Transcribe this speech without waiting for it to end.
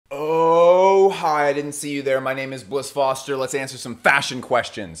hi, I didn't see you there. My name is Bliss Foster. Let's answer some fashion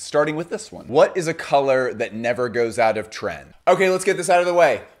questions, starting with this one. What is a color that never goes out of trend? Okay, let's get this out of the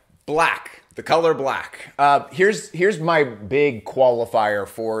way. Black, the color black. Here's my big qualifier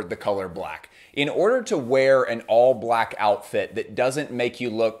for the color black. In order to wear an all black outfit that doesn't make you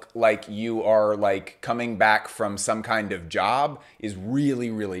look like you are like coming back from some kind of job is really,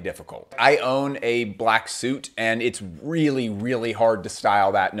 really difficult. I own a black suit and it's really, really hard to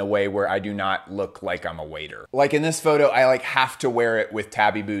style that in a way where I do not look like I'm a waiter. Like in this photo, I like have to wear it with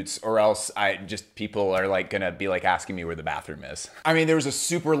tabby boots or else people are like gonna be like asking me where the bathroom is. I mean, there was a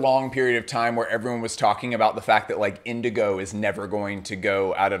super long period of time where everyone was talking about the fact that like indigo is never going to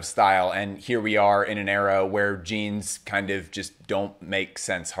go out of style, and here we are in an era where jeans kind of just don't make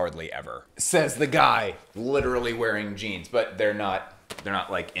sense hardly ever. Says the guy literally wearing jeans, but they're not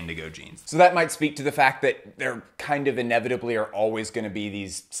like indigo jeans. So that might speak to the fact that there kind of inevitably are always going to be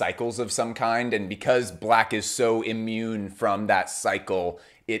these cycles of some kind, and because black is so immune from that cycle,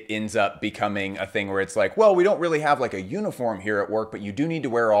 it ends up becoming a thing where it's like, well, we don't really have like a uniform here at work, but you do need to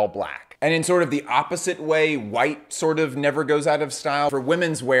wear all black. And in sort of the opposite way, white sort of never goes out of style. For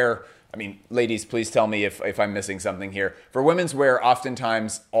women's wear, I mean, ladies, please tell me if I'm missing something here. For women's wear,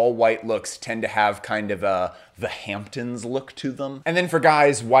 oftentimes all white looks tend to have kind of the Hamptons look to them. And then for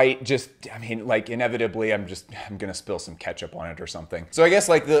guys, white just, I mean, like inevitably, I'm gonna spill some ketchup on it or something. So I guess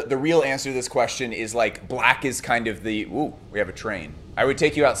like the real answer to this question is like black is kind of the, ooh, we have a train. I would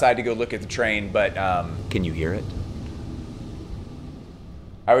take you outside to go look at the train, but can you hear it?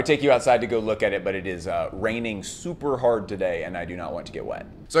 I would take you outside to go look at it, but it is raining super hard today and I do not want to get wet.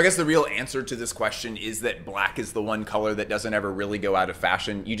 So I guess the real answer to this question is that black is the one color that doesn't ever really go out of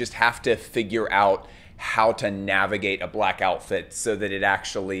fashion. You just have to figure out how to navigate a black outfit so that it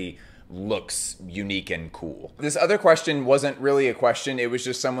actually looks unique and cool. This other question wasn't really a question. It was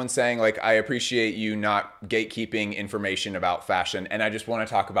just someone saying like, I appreciate you not gatekeeping information about fashion. And I just want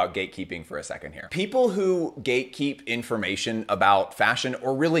to talk about gatekeeping for a second here. People who gatekeep information about fashion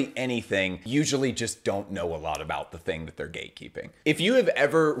or really anything usually just don't know a lot about the thing that they're gatekeeping. If you have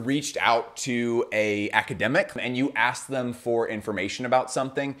ever reached out to an academic and you ask them for information about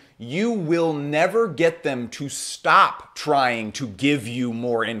something, you will never get them to stop trying to give you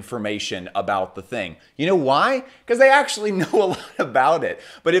more information about the thing. You know why? Because they actually know a lot about it.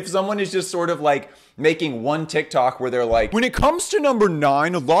 But if someone is just sort of like making one TikTok where they're like, when it comes to number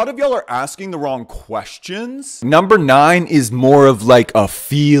 9, a lot of y'all are asking the wrong questions. Number 9 is more of like a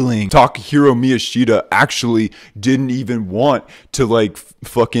feeling. Takahiro Miyashita actually didn't even want to like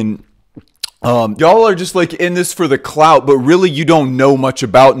fucking y'all are just like in this for the clout, but really you don't know much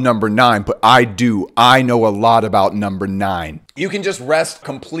about number 9, but I do. I know a lot about number 9. You can just rest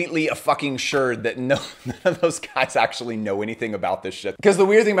completely fucking assured that none of those guys actually know anything about this shit. Because the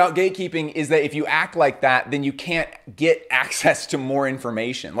weird thing about gatekeeping is that if you act like that, then you can't get access to more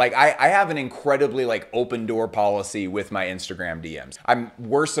information. Like I have an incredibly like open door policy with my Instagram DMs. I'm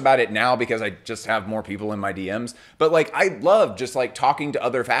worse about it now because I just have more people in my DMs. But like I love just like talking to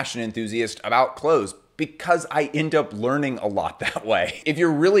other fashion enthusiasts about clothes, because I end up learning a lot that way. If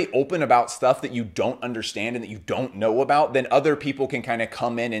you're really open about stuff that you don't understand and that you don't know about, then other people can kind of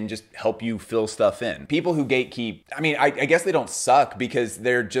come in and just help you fill stuff in. People who gatekeep, I mean, I guess they don't suck because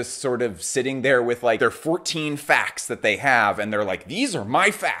they're just sort of sitting there with like their 14 facts that they have and they're like, these are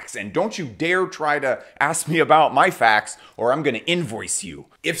my facts and don't you dare try to ask me about my facts or I'm gonna invoice you.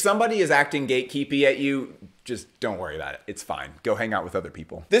 If somebody is acting gatekeepy at you, just don't worry about it. It's fine. Go hang out with other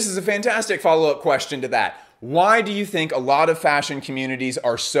people. This is a fantastic follow-up question to that. Why do you think a lot of fashion communities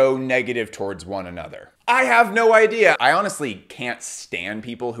are so negative towards one another? I have no idea. I honestly can't stand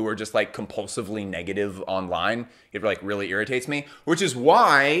people who are just like compulsively negative online. It like really irritates me, which is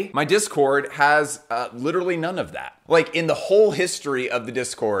why my Discord has literally none of that. Like in the whole history of the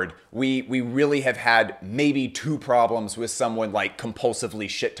Discord, we really have had maybe 2 problems with someone like compulsively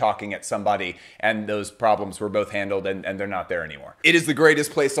shit talking at somebody, and those problems were both handled and they're not there anymore. It is the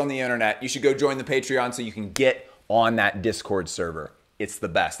greatest place on the internet. You should go join the Patreon so you can get on that Discord server. It's the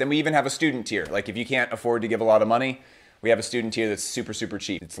best. And we even have a student tier. Like if you can't afford to give a lot of money, we have a student tier that's super, super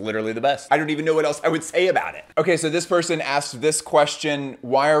cheap. It's literally the best. I don't even know what else I would say about it. Okay, so this person asked this question,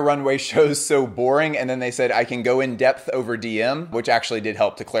 why are runway shows so boring? And then they said, I can go in depth over DM, which actually did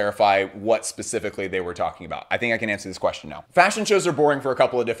help to clarify what specifically they were talking about. I think I can answer this question now. Fashion shows are boring for a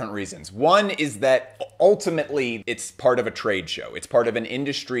couple of different reasons. One is that ultimately it's part of a trade show. It's part of an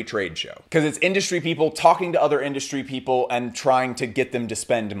industry trade show. Because it's industry people talking to other industry people and trying to get them to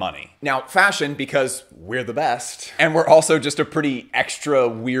spend money. Now, fashion, because we're the best. And we're also just a pretty extra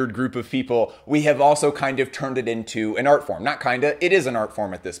weird group of people. We have also kind of turned it into an art form. Not kinda, it is an art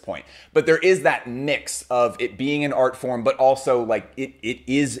form at this point. But there is that mix of it being an art form, but also like it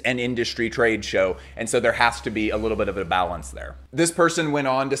is an industry trade show. And so there has to be a little bit of a balance there. This person went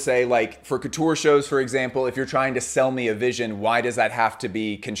on to say, like, for couture shows, for example, if you're trying to sell me a vision, why does that have to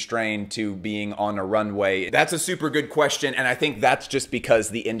be constrained to being on a runway? That's a super good question. And I think that's just because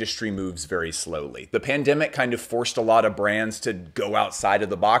the industry moves very slowly. The pandemic kind of forced a lot of brands to go outside of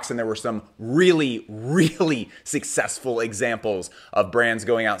the box. And there were some really, really successful examples of brands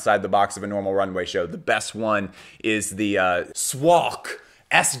going outside the box of a normal runway show. The best one is the Swalk,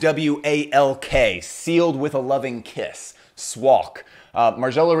 SWALK, sealed with a loving kiss. Swalk.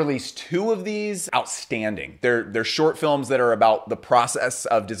 Margiela released 2 of these. Outstanding. They're short films that are about the process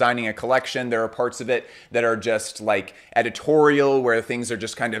of designing a collection. There are parts of it that are just like editorial, where things are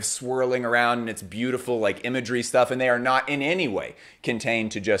just kind of swirling around and it's beautiful, like imagery stuff, and they are not in any way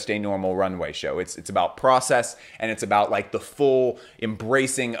contained to just a normal runway show. It's about process, and it's about like the full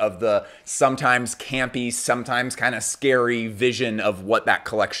embracing of the sometimes campy, sometimes kind of scary vision of what that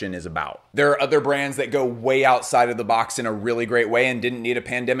collection is about. There are other brands that go way outside of the box in a really great way and didn't need a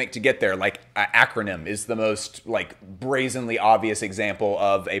pandemic to get there. Like Acronym is the most like brazenly obvious example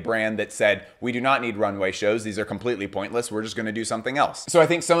of a brand that said, we do not need runway shows. These are completely pointless. We're just going to do something else. So I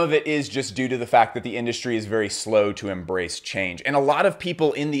think some of it is just due to the fact that the industry is very slow to embrace change. And a lot of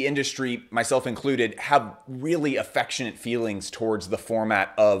people in the industry, myself included, have really affectionate feelings towards the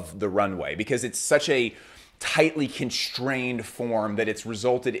format of the runway because it's such a tightly constrained form that it's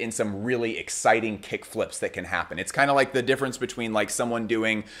resulted in some really exciting kickflips that can happen. It's kind of like the difference between like someone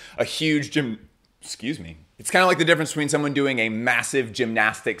doing a huge It's kind of like the difference between someone doing a massive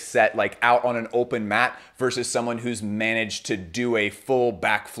gymnastics set like out on an open mat versus someone who's managed to do a full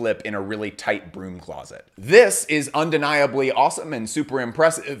backflip in a really tight broom closet. This is undeniably awesome and super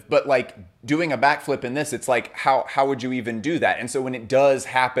impressive, but like doing a backflip in this, it's like, how would you even do that? And so when it does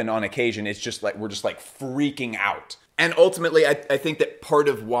happen on occasion, it's just like, we're just like freaking out. And ultimately, I think that part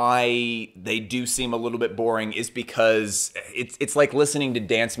of why they do seem a little bit boring is because it's like listening to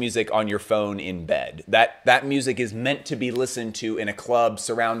dance music on your phone in bed. That music is meant to be listened to in a club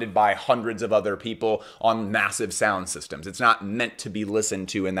surrounded by hundreds of other people on massive sound systems. It's not meant to be listened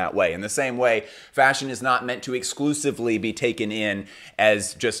to in that way. In the same way, fashion is not meant to exclusively be taken in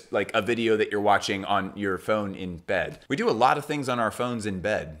as just like a video that you're watching on your phone in bed. We do a lot of things on our phones in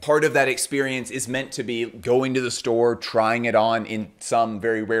bed. Part of that experience is meant to be going to the store, trying it on, in some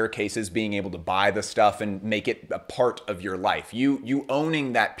very rare cases being able to buy the stuff and make it a part of your life. You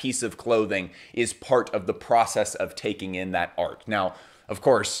owning that piece of clothing is part of the process of taking in that art. Now, of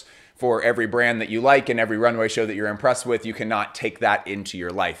course, for every brand that you like and every runway show that you're impressed with, you cannot take that into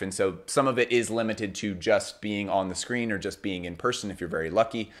your life. And so some of it is limited to just being on the screen or just being in person if you're very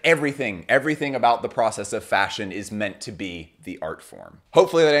lucky. Everything about the process of fashion is meant to be the art form.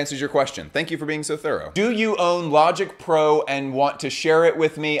 Hopefully that answers your question. Thank you for being so thorough. Do you own Logic Pro and want to share it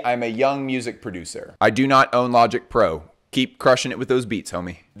with me? I'm a young music producer. I do not own Logic Pro. Keep crushing it with those beats,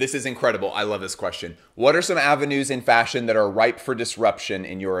 homie. This is incredible. I love this question. What are some avenues in fashion that are ripe for disruption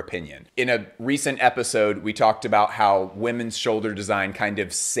in your opinion? In a recent episode, we talked about how women's shoulder design kind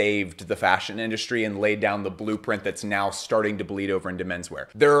of saved the fashion industry and laid down the blueprint that's now starting to bleed over into menswear.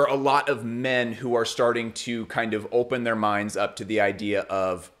 There are a lot of men who are starting to kind of open their minds up to the idea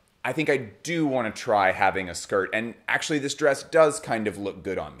of, I think I do want to try having a skirt, and actually this dress does kind of look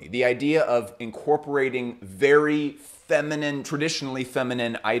good on me. The idea of incorporating very feminine, traditionally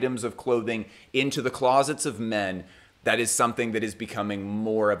feminine items of clothing into the closets of men, that is something that is becoming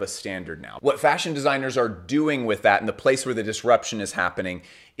more of a standard now. What fashion designers are doing with that, and the place where the disruption is happening,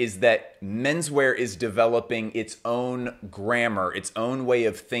 is that menswear is developing its own grammar, its own way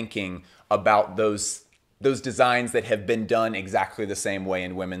of thinking about those designs that have been done exactly the same way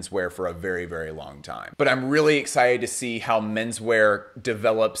in women's wear for a very, very long time. But I'm really excited to see how menswear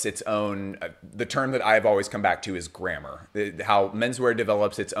develops its own, the term that I've always come back to is grammar. How menswear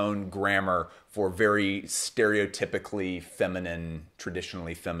develops its own grammar for very stereotypically feminine,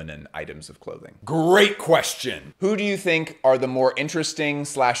 traditionally feminine items of clothing. Great question. Who do you think are the more interesting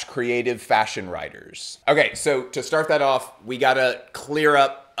 / creative fashion writers? Okay, so to start that off, we gotta clear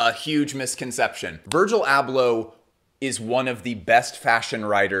up a huge misconception. Virgil Abloh is one of the best fashion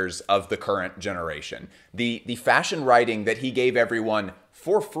writers of the current generation. The fashion writing that he gave everyone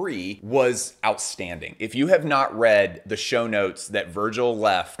for free was outstanding. If you have not read the show notes that Virgil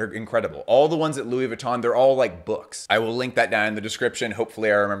left, they're incredible. All the ones at Louis Vuitton, they're all like books. I will link that down in the description. Hopefully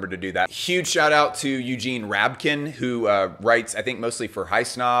I remember to do that. Huge shout out to Eugene Rabkin, who writes, I think, mostly for High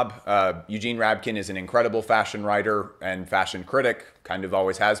Snob. Eugene Rabkin is an incredible fashion writer and fashion critic. Kind of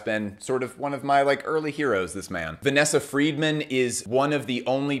always has been. Sort of one of my like early heroes, this man. Vanessa Friedman is one of the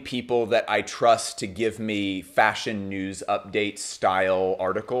only people that I trust to give me fashion news update style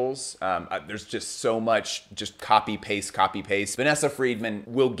articles. There's just so much just copy paste. Vanessa Friedman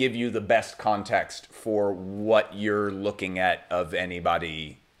will give you the best context for what you're looking at of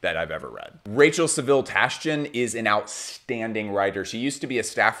anybody that I've ever read. Rachel Seville Tashjian is an outstanding writer. She used to be a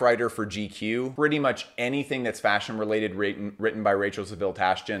staff writer for GQ. Pretty much anything that's fashion related written by Rachel Seville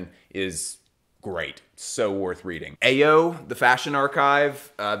Tashjian is great. So worth reading. Ayo, the Fashion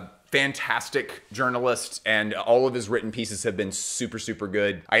Archive, fantastic journalist, and all of his written pieces have been super, super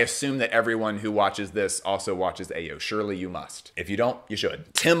good. I assume that everyone who watches this also watches Ayo. Surely you must. If you don't, you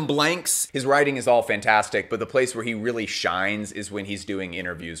should. Tim Blanks, his writing is all fantastic, but the place where he really shines is when he's doing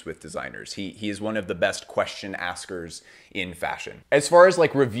interviews with designers. He is one of the best question askers in fashion. As far as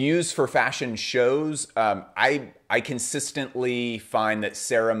like reviews for fashion shows, I consistently find that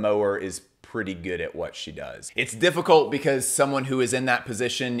Sarah Mower is pretty good at what she does. It's difficult because someone who is in that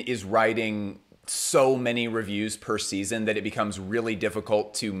position is writing so many reviews per season that it becomes really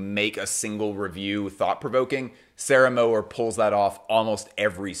difficult to make a single review thought-provoking. Sarah Mower pulls that off almost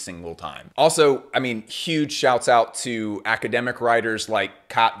every single time. Also, I mean, huge shouts out to academic writers like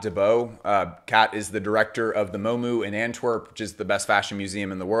Kat de Bow. Kat is the director of the MoMU in Antwerp, which is the best fashion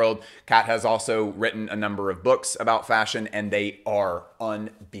museum in the world. Kat has also written a number of books about fashion, and they are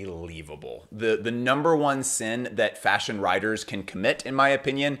unbelievable. The number one sin that fashion writers can commit, in my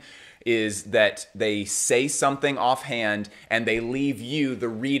opinion, is that they say something offhand and they leave you, the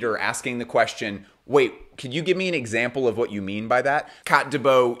reader, asking the question, wait, could you give me an example of what you mean by that? Kat de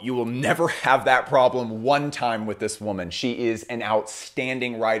Bow, you will never have that problem one time with this woman. She is an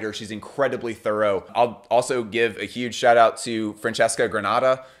outstanding writer. She's incredibly thorough. I'll also give a huge shout out to Francesca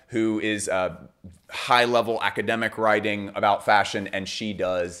Granata, who is high-level academic writing about fashion, and she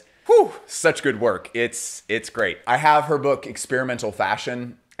does such good work. It's great. I have her book, Experimental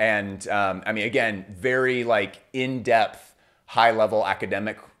Fashion, and I mean, again, very like in-depth, high-level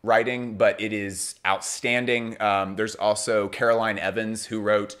academic writing, but it is outstanding. There's also Caroline Evans, who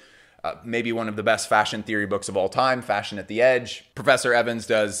wrote maybe one of the best fashion theory books of all time, Fashion at the Edge. Professor Evans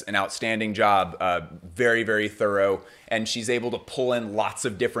does an outstanding job, very, very thorough, and she's able to pull in lots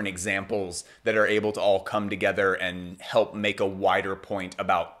of different examples that are able to all come together and help make a wider point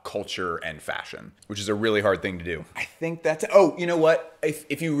about culture and fashion, which is a really hard thing to do. I think that's, oh, you know what?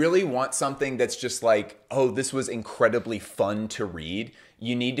 If you really want something that's just like, oh, this was incredibly fun to read,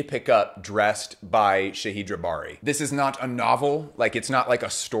 you need to pick up Dressed by Shahidra Bari. This is not a novel, like it's not like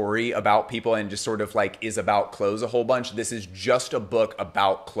a story about people and just sort of like is about clothes a whole bunch. This is just a book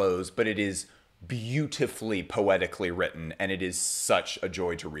about clothes, but it is beautifully poetically written, and it is such a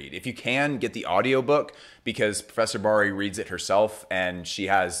joy to read. If you can, get the audiobook, because Professor Bari reads it herself and she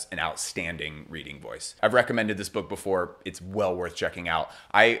has an outstanding reading voice. I've recommended this book before. It's well worth checking out.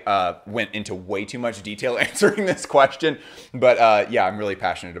 I went into way too much detail answering this question, but yeah, I'm really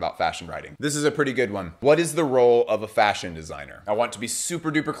passionate about fashion writing. This is a pretty good one. What is the role of a fashion designer? I want to be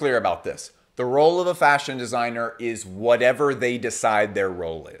super duper clear about this. The role of a fashion designer is whatever they decide their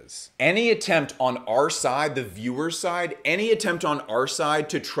role is. Any attempt on our side, the viewer's side, any attempt on our side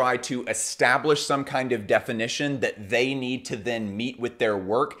to try to establish some kind of definition that they need to then meet with their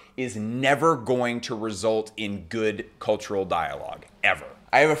work is never going to result in good cultural dialogue, ever.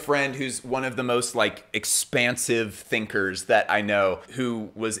 I have a friend who's one of the most like expansive thinkers that I know, who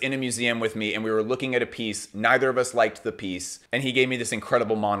was in a museum with me and we were looking at a piece. Neither of us liked the piece. And he gave me this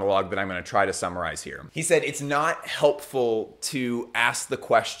incredible monologue that I'm going to try to summarize here. He said, it's not helpful to ask the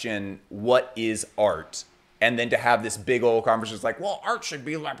question, what is art? And then to have this big old conversation, it's like, well, art should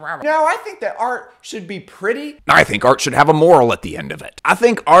be like, no, I think that art should be pretty. I think art should have a moral at the end of it. I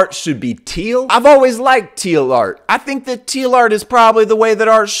think art should be teal. I've always liked teal art. I think that teal art is probably the way that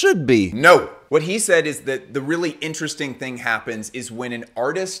art should be. No. What he said is that the really interesting thing happens is when an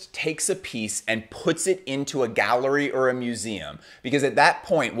artist takes a piece and puts it into a gallery or a museum, because at that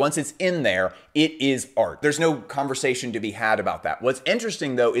point, once it's in there, it is art. There's no conversation to be had about that. What's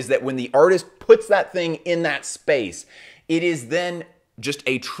interesting though is that when the artist puts that thing in that space, it is then just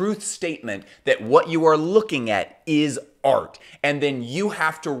a truth statement that what you are looking at is art. And then you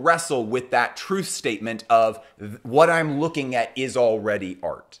have to wrestle with that truth statement of what I'm looking at is already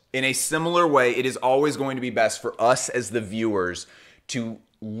art. In a similar way, it is always going to be best for us as the viewers to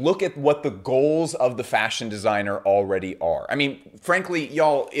look at what the goals of the fashion designer already are. I mean, frankly,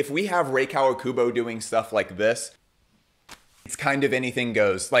 y'all, if we have Rei Kawakubo doing stuff like this, it's kind of anything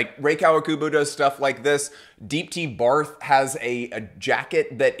goes. Like Rei Kawakubo does stuff like this. Deep T Barth has a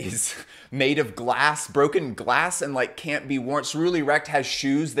jacket that is made of glass, broken glass, and like can't be worn. Cerulli Rect has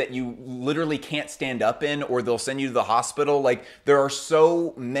shoes that you literally can't stand up in, or they'll send you to the hospital. Like there are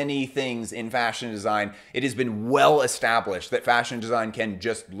so many things in fashion design. It has been well established that fashion design can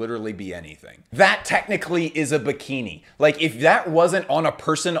just literally be anything. That technically is a bikini. Like if that wasn't on a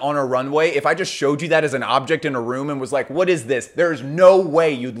person on a runway, if I just showed you that as an object in a room and was like, what is this? There's no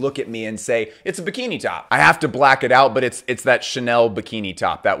way you'd look at me and say, it's a bikini top. I have to black it out, but it's that Chanel bikini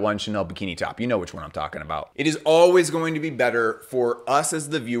top, that one Chanel bikini top. You know which one I'm talking about. It is always going to be better for us as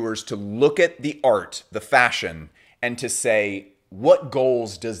the viewers to look at the art, the fashion, and to say, what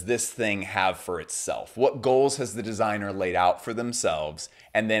goals does this thing have for itself? What goals has the designer laid out for themselves?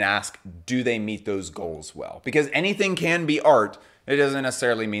 And then ask, do they meet those goals well? Because anything can be art. It doesn't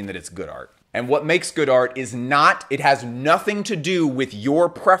necessarily mean that it's good art. And what makes good art is not, it has nothing to do with your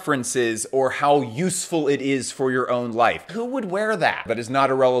preferences or how useful it is for your own life. Who would wear that? That is not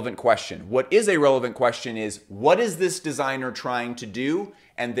a relevant question. What is a relevant question is, what is this designer trying to do?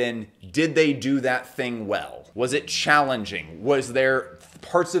 And then, did they do that thing well? Was it challenging? Was there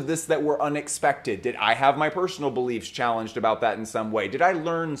parts of this that were unexpected? Did I have my personal beliefs challenged about that in some way? Did I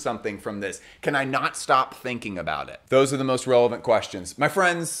learn something from this? Can I not stop thinking about it? Those are the most relevant questions. My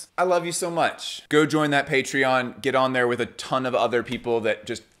friends, I love you so much. Go join that Patreon. Get on there with a ton of other people that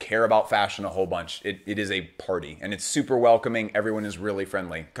just care about fashion a whole bunch. It is a party, and it's super welcoming. Everyone is really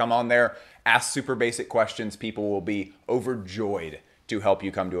friendly. Come on there, ask super basic questions. People will be overjoyed to help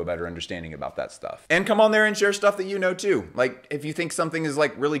you come to a better understanding about that stuff. And come on there and share stuff that you know too. Like if you think something is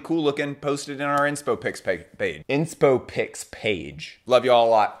like really cool looking, post it in our inspo pics page. Inspo pics page. Love you all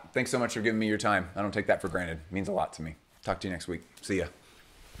a lot. Thanks so much for giving me your time. I don't take that for granted. It means a lot to me. Talk to you next week. See ya.